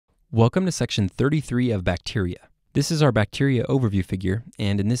Welcome to section 33 of bacteria. This is our bacteria overview figure,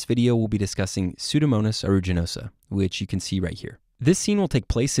 and in this video we'll be discussing Pseudomonas aeruginosa, which you can see right here. This scene will take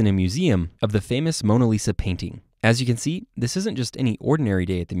place in a museum of the famous Mona Lisa painting. As you can see, this isn't just any ordinary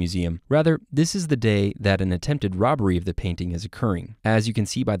day at the museum. Rather, this is the day that an attempted robbery of the painting is occurring. As you can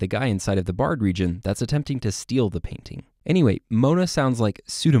see by the guy inside of the barred region that's attempting to steal the painting. Anyway, Mona sounds like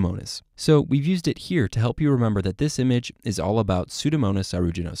Pseudomonas, so we've used it here to help you remember that this image is all about Pseudomonas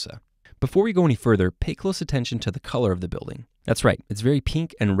aeruginosa. Before we go any further, pay close attention to the color of the building. That's right, it's very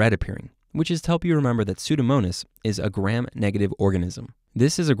pink and red appearing, which is to help you remember that Pseudomonas is a gram-negative organism.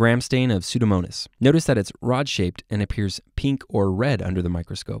 This is a gram stain of Pseudomonas. Notice that it's rod-shaped and appears pink or red under the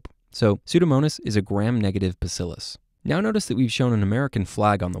microscope. So Pseudomonas is a gram-negative bacillus. Now notice that we've shown an American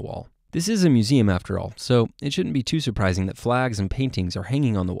flag on the wall. This is a museum after all, so it shouldn't be too surprising that flags and paintings are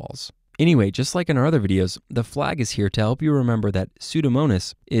hanging on the walls. Anyway, just like in our other videos, the flag is here to help you remember that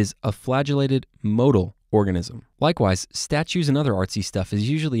Pseudomonas is a flagellated motile organism. Likewise, statues and other artsy stuff is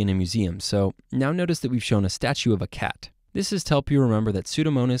usually in a museum, so now notice that we've shown a statue of a cat. This is to help you remember that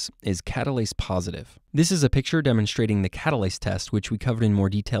Pseudomonas is Catalase Positive. This is a picture demonstrating the Catalase test, which we covered in more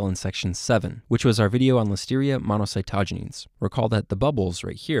detail in section 7, which was our video on Listeria monocytogenes. Recall that the bubbles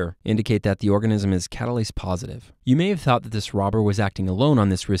right here indicate that the organism is Catalase Positive. You may have thought that this robber was acting alone on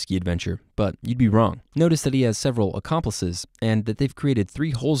this risky adventure, but you'd be wrong. Notice that he has several accomplices, and that they've created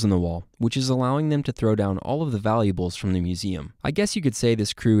 3 holes in the wall, which is allowing them to throw down all of the valuables from the museum. I guess you could say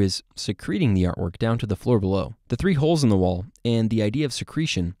this crew is secreting the artwork down to the floor below. The 3 holes in the wall, and the idea of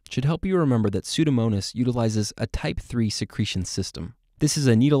secretion, should help you remember that Pseudomonas utilizes a type 3 secretion system. This is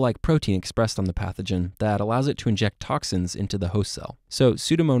a needle-like protein expressed on the pathogen that allows it to inject toxins into the host cell. So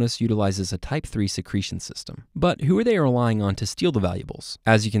Pseudomonas utilizes a type 3 secretion system. But who are they relying on to steal the valuables?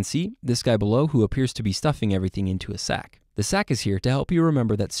 As you can see, this guy below who appears to be stuffing everything into a sack. The sack is here to help you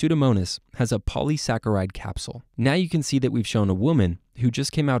remember that Pseudomonas has a polysaccharide capsule. Now you can see that we've shown a woman who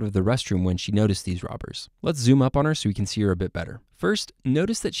just came out of the restroom when she noticed these robbers. Let's zoom up on her so we can see her a bit better. First,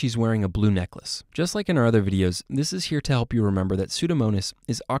 notice that she's wearing a blue necklace. Just like in our other videos, this is here to help you remember that Pseudomonas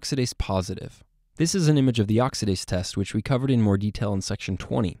is oxidase positive. This is an image of the oxidase test, which we covered in more detail in section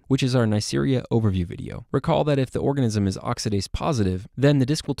 20, which is our Neisseria overview video. Recall that if the organism is oxidase positive, then the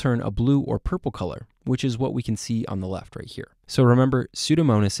disc will turn a blue or purple color, which is what we can see on the left right here. So remember,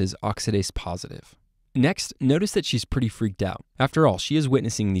 Pseudomonas is oxidase positive. Next, notice that she's pretty freaked out. After all, she is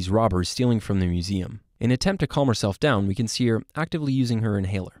witnessing these robbers stealing from the museum. In an attempt to calm herself down, we can see her actively using her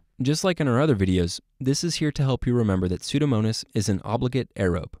inhaler. Just like in our other videos, this is here to help you remember that Pseudomonas is an obligate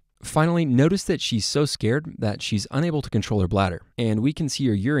aerobe. Finally, notice that she's so scared that she's unable to control her bladder, and we can see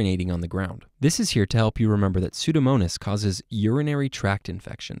her urinating on the ground. This is here to help you remember that Pseudomonas causes urinary tract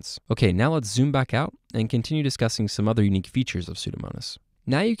infections. Okay, now let's zoom back out and continue discussing some other unique features of Pseudomonas.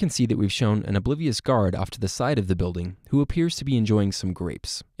 Now you can see that we've shown an oblivious guard off to the side of the building who appears to be enjoying some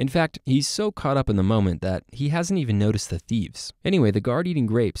grapes. In fact, he's so caught up in the moment that he hasn't even noticed the thieves. Anyway, the guard eating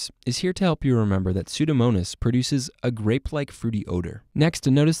grapes is here to help you remember that Pseudomonas produces a grape-like fruity odor. Next,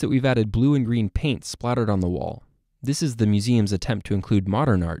 notice that we've added blue and green paint splattered on the wall. This is the museum's attempt to include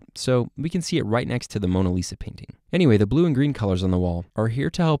modern art, so we can see it right next to the Mona Lisa painting. Anyway, the blue and green colors on the wall are here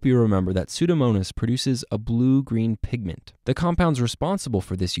to help you remember that Pseudomonas produces a blue-green pigment. The compounds responsible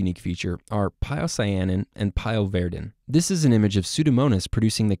for this unique feature are pyocyanin and pyoverdine. This is an image of Pseudomonas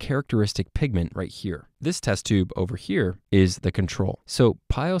producing the characteristic pigment right here. This test tube over here is the control. So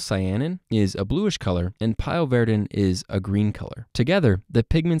pyocyanin is a bluish color and pyoverdine is a green color. Together, the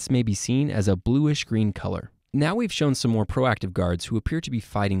pigments may be seen as a bluish-green color. Now we've shown some more proactive guards who appear to be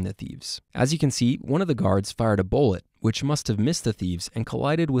fighting the thieves. As you can see, one of the guards fired a bullet, which must have missed the thieves and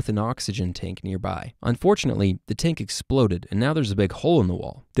collided with an oxygen tank nearby. Unfortunately, the tank exploded and now there's a big hole in the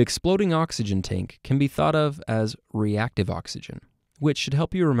wall. The exploding oxygen tank can be thought of as reactive oxygen, which should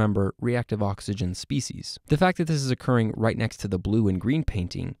help you remember reactive oxygen species. The fact that this is occurring right next to the blue and green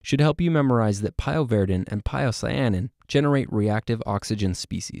painting should help you memorize that pyoverdine and pyocyanin generate reactive oxygen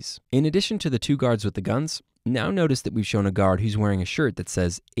species. In addition to the 2 guards with the guns, now notice that we've shown a guard who's wearing a shirt that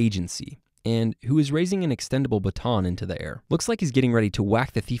says agency, and who is raising an extendable baton into the air. Looks like he's getting ready to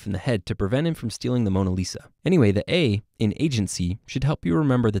whack the thief in the head to prevent him from stealing the Mona Lisa. Anyway, the A in agency should help you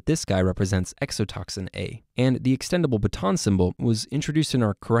remember that this guy represents exotoxin A. And the extendable baton symbol was introduced in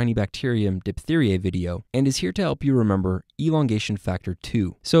our Corynebacterium diphtheriae video and is here to help you remember elongation factor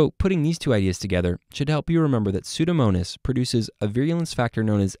 2. So putting these 2 ideas together should help you remember that Pseudomonas produces a virulence factor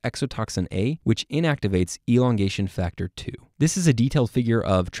known as exotoxin A, which inactivates elongation factor 2. This is a detailed figure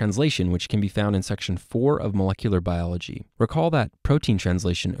of translation which can be found in section 4 of molecular biology. Recall that protein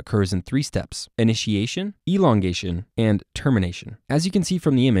translation occurs in 3 steps: initiation, elongation, and termination. As you can see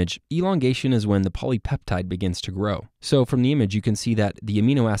from the image, elongation is when the polypeptide begins to grow. So from the image, you can see that the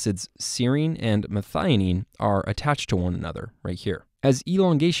amino acids serine and methionine are attached to one another right here. As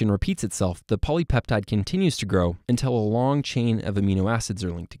elongation repeats itself, the polypeptide continues to grow until a long chain of amino acids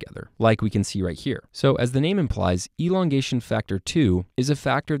are linked together, like we can see right here. So as the name implies, elongation factor 2 is a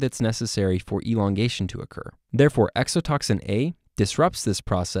factor that's necessary for elongation to occur. Therefore, exotoxin A disrupts this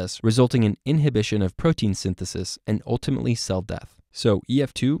process, resulting in inhibition of protein synthesis and ultimately cell death. So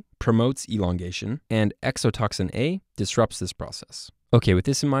EF2 promotes elongation, and exotoxin A disrupts this process. Okay, with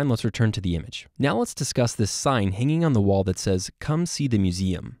this in mind, let's return to the image. Now let's discuss this sign hanging on the wall that says, "Come see the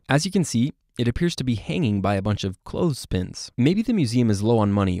museum." As you can see, it appears to be hanging by a bunch of clothespins. Maybe the museum is low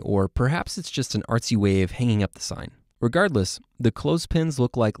on money, or perhaps it's just an artsy way of hanging up the sign. Regardless, the clothespins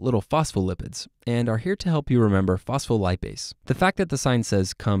look like little phospholipids and are here to help you remember phospholipase. The fact that the sign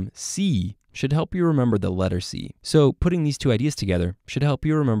says, "Come see," should help you remember the letter C. So putting these two ideas together should help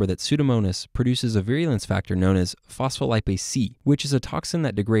you remember that Pseudomonas produces a virulence factor known as phospholipase C, which is a toxin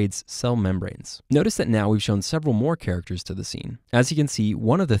that degrades cell membranes. Notice that now we've shown several more characters to the scene. As you can see,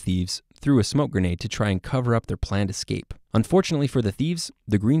 one of the thieves threw a smoke grenade to try and cover up their planned escape. Unfortunately for the thieves,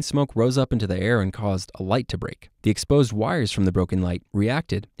 the green smoke rose up into the air and caused a light to break. The exposed wires from the broken light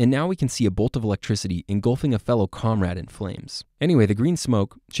reacted, and now we can see a bolt of electricity engulfing a fellow comrade in flames. Anyway, the green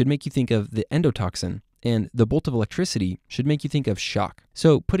smoke should make you think of the endotoxin, and the bolt of electricity should make you think of shock.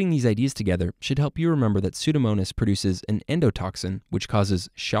 So putting these ideas together should help you remember that Pseudomonas produces an endotoxin which causes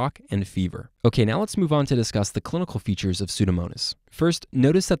shock and fever. Okay, now let's move on to discuss the clinical features of Pseudomonas. First,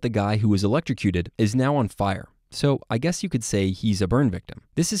 notice that the guy who was electrocuted is now on fire. So I guess you could say he's a burn victim.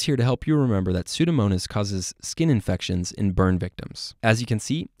 This is here to help you remember that Pseudomonas causes skin infections in burn victims. As you can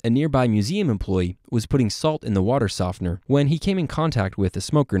see, a nearby museum employee was putting salt in the water softener when he came in contact with a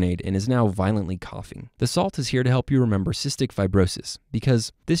smoke grenade and is now violently coughing. The salt is here to help you remember cystic fibrosis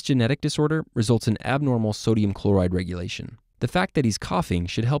because this genetic disorder results in abnormal sodium chloride regulation. The fact that he's coughing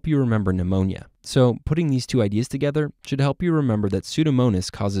should help you remember pneumonia. So putting these two ideas together should help you remember that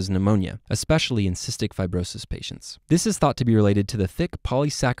Pseudomonas causes pneumonia, especially in cystic fibrosis patients. This is thought to be related to the thick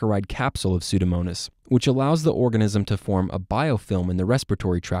polysaccharide capsule of Pseudomonas, which allows the organism to form a biofilm in the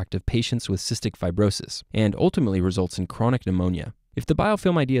respiratory tract of patients with cystic fibrosis, and ultimately results in chronic pneumonia. If the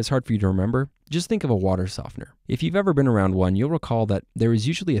biofilm idea is hard for you to remember, just think of a water softener. If you've ever been around one, you'll recall that there is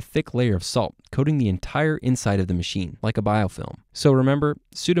usually a thick layer of salt coating the entire inside of the machine, like a biofilm. So remember,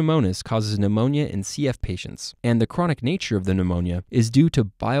 Pseudomonas causes pneumonia in CF patients, and the chronic nature of the pneumonia is due to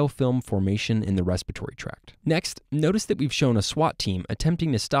biofilm formation in the respiratory tract. Next, notice that we've shown a SWAT team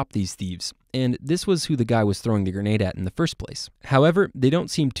attempting to stop these thieves, and this was who the guy was throwing the grenade at in the first place. However, they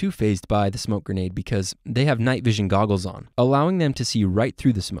don't seem too fazed by the smoke grenade because they have night vision goggles on, allowing them to see right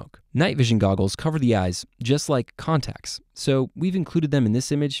through the smoke. Night vision goggles cover the eyes just like contacts, so we've included them in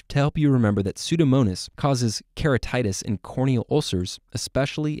this image to help you remember that Pseudomonas causes keratitis and corneal ulcers,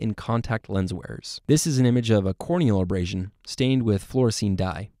 especially in contact lens wearers. This is an image of a corneal abrasion stained with fluorescein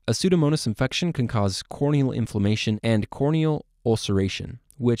dye. A Pseudomonas infection can cause corneal inflammation and corneal ulceration,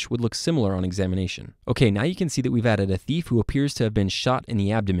 which would look similar on examination. Okay, now you can see that we've added a thief who appears to have been shot in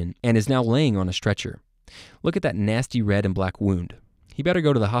the abdomen and is now laying on a stretcher. Look at that nasty red and black wound. He better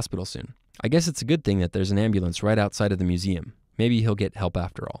go to the hospital soon. I guess it's a good thing that there's an ambulance right outside of the museum. Maybe he'll get help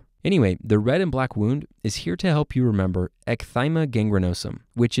after all. Anyway, the red and black wound is here to help you remember Eczema Gangrenosum,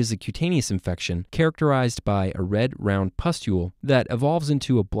 which is a cutaneous infection characterized by a red round pustule that evolves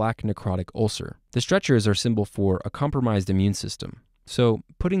into a black necrotic ulcer. The stretcher is our symbol for a compromised immune system. So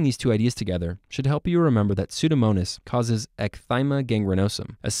putting these two ideas together should help you remember that Pseudomonas causes Eczema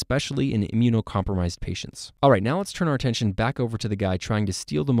Gangrenosum, especially in immunocompromised patients. All right, now let's turn our attention back over to the guy trying to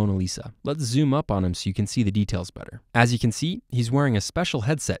steal the Mona Lisa. Let's zoom up on him so you can see the details better. As you can see, he's wearing a special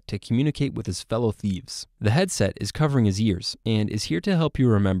headset to communicate with his fellow thieves. The headset is covering his ears and is here to help you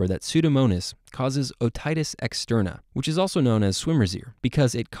remember that Pseudomonas causes Otitis Externa, which is also known as swimmer's ear,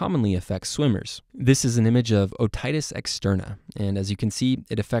 because it commonly affects swimmers. This is an image of Otitis Externa, and as you can see,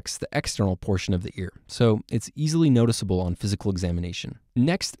 it affects the external portion of the ear, so it's easily noticeable on physical examination.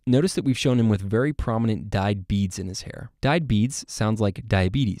 Next, notice that we've shown him with very prominent dyed beads in his hair. Dyed beads sounds like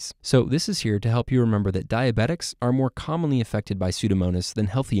diabetes, so this is here to help you remember that diabetics are more commonly affected by Pseudomonas than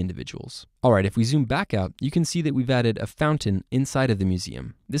healthy individuals. Alright, if we zoom back out, you can see that we've added a fountain inside of the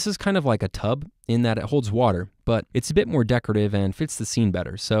museum. This is kind of like a tub, in that it holds water, but it's a bit more decorative and fits the scene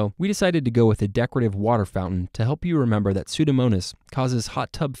better, so we decided to go with a decorative water fountain to help you remember that Pseudomonas causes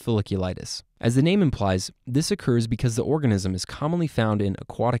hot tub folliculitis. As the name implies, this occurs because the organism is commonly found in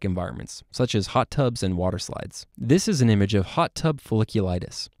aquatic environments, such as hot tubs and water slides. This is an image of hot tub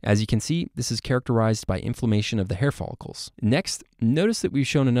folliculitis. As you can see, this is characterized by inflammation of the hair follicles. Next, notice that we've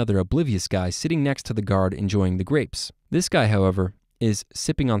shown another oblivious guy sitting next to the guard enjoying the grapes. This guy, however, is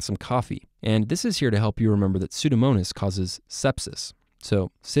sipping on some coffee, and this is here to help you remember that Pseudomonas causes sepsis.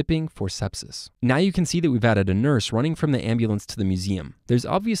 So, sipping for sepsis. Now you can see that we've added a nurse running from the ambulance to the museum. There's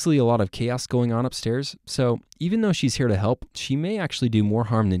obviously a lot of chaos going on upstairs, so even though she's here to help, she may actually do more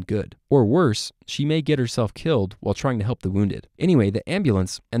harm than good. Or worse, she may get herself killed while trying to help the wounded. Anyway, the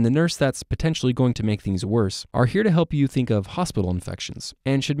ambulance and the nurse that's potentially going to make things worse are here to help you think of hospital infections,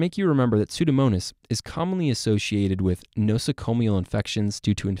 and should make you remember that Pseudomonas is commonly associated with nosocomial infections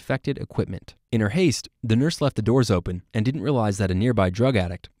due to infected equipment. In her haste, the nurse left the doors open and didn't realize that a nearby drug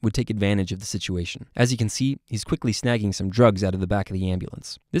addict would take advantage of the situation. As you can see, he's quickly snagging some drugs out of the back of the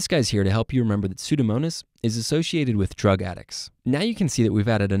ambulance. This guy's here to help you remember that Pseudomonas is associated with drug addicts. Now you can see that we've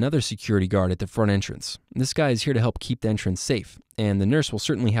added another security guard at the front entrance. This guy is here to help keep the entrance safe, and the nurse will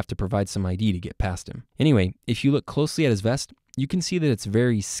certainly have to provide some ID to get past him. Anyway, if you look closely at his vest, you can see that it's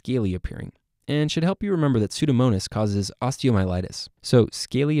very scaly appearing, and should help you remember that Pseudomonas causes osteomyelitis. So,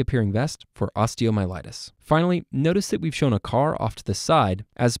 scaly appearing vest for osteomyelitis. Finally, notice that we've shown a car off to the side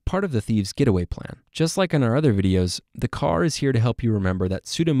as part of the thieves' getaway plan. Just like in our other videos, the car is here to help you remember that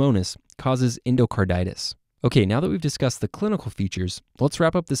Pseudomonas causes endocarditis. Okay, now that we've discussed the clinical features, let's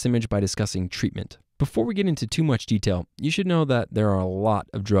wrap up this image by discussing treatment. Before we get into too much detail, you should know that there are a lot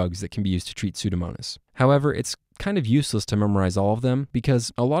of drugs that can be used to treat Pseudomonas. However, it's kind of useless to memorize all of them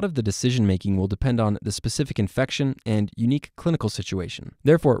because a lot of the decision making will depend on the specific infection and unique clinical situation.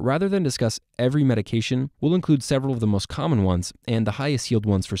 Therefore, rather than discuss every medication, we'll include several of the most common ones and the highest yield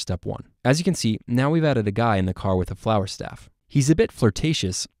ones for step 1. As you can see, now we've added a guy in the car with a flower staff. He's a bit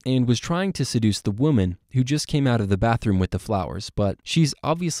flirtatious and was trying to seduce the woman who just came out of the bathroom with the flowers, but she's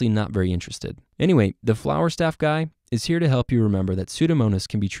obviously not very interested. Anyway, the flower staff guy is here to help you remember that Pseudomonas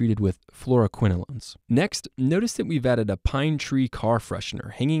can be treated with fluoroquinolones. Next, notice that we've added a pine tree car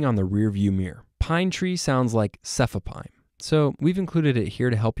freshener hanging on the rear view mirror. Pine tree sounds like cefepime, so we've included it here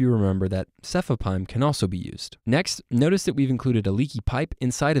to help you remember that cefepime can also be used. Next, notice that we've included a leaky pipe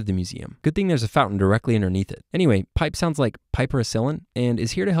inside of the museum. Good thing there's a fountain directly underneath it. Anyway, pipe sounds like piperacillin and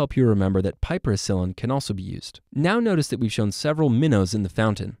is here to help you remember that piperacillin can also be used. Now notice that we've shown several minnows in the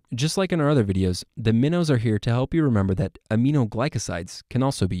fountain. Just like in our other videos, the minnows are here to help you remember that aminoglycosides can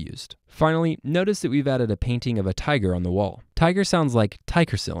also be used. Finally, notice that we've added a painting of a tiger on the wall. Tiger sounds like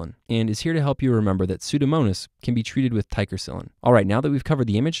ticarcillin and is here to help you remember that Pseudomonas can be treated with ticarcillin. All right, now that we've covered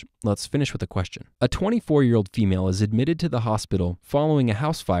the image, let's finish with a question. A 24-year-old female is admitted to the hospital following a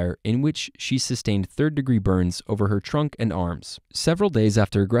house fire in which she sustained third-degree burns over her trunk and arms. Several days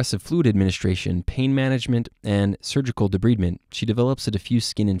after aggressive fluid administration, pain management, and surgical debridement, she develops a diffuse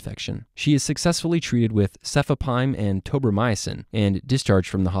skin infection. She is successfully treated with cefepime and tobramycin and discharged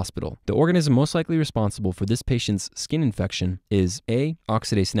from the hospital. The organism most likely responsible for this patient's skin infection is A,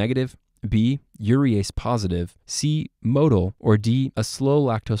 oxidase negative, B, urease positive, C, motile, or D, a slow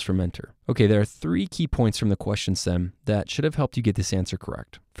lactose fermenter. Okay, there are 3 key points from the question stem that should have helped you get this answer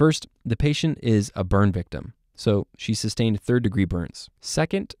correct. First, the patient is a burn victim, so she sustained third-degree burns.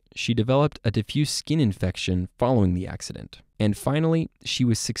 Second, she developed a diffuse skin infection following the accident. And finally, she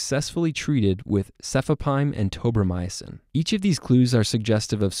was successfully treated with cefepime and tobramycin. Each of these clues are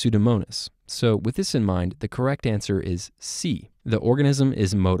suggestive of Pseudomonas. So with this in mind, the correct answer is C. The organism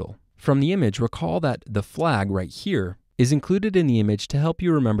is motile. From the image, recall that the flag right here is included in the image to help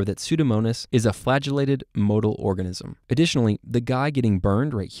you remember that Pseudomonas is a flagellated motile organism. Additionally, the guy getting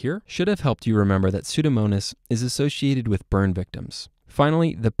burned right here should have helped you remember that Pseudomonas is associated with burn victims.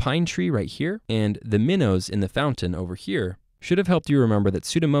 Finally, the pine tree right here and the minnows in the fountain over here should have helped you remember that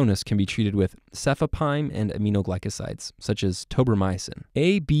Pseudomonas can be treated with cefepime and aminoglycosides, such as tobramycin.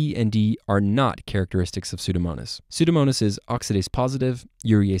 A, B, and D are not characteristics of Pseudomonas. Pseudomonas is oxidase positive,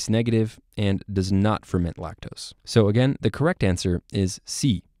 urease negative, and does not ferment lactose. So again, the correct answer is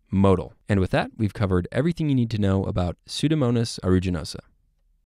C, motile. And with that, we've covered everything you need to know about Pseudomonas aeruginosa.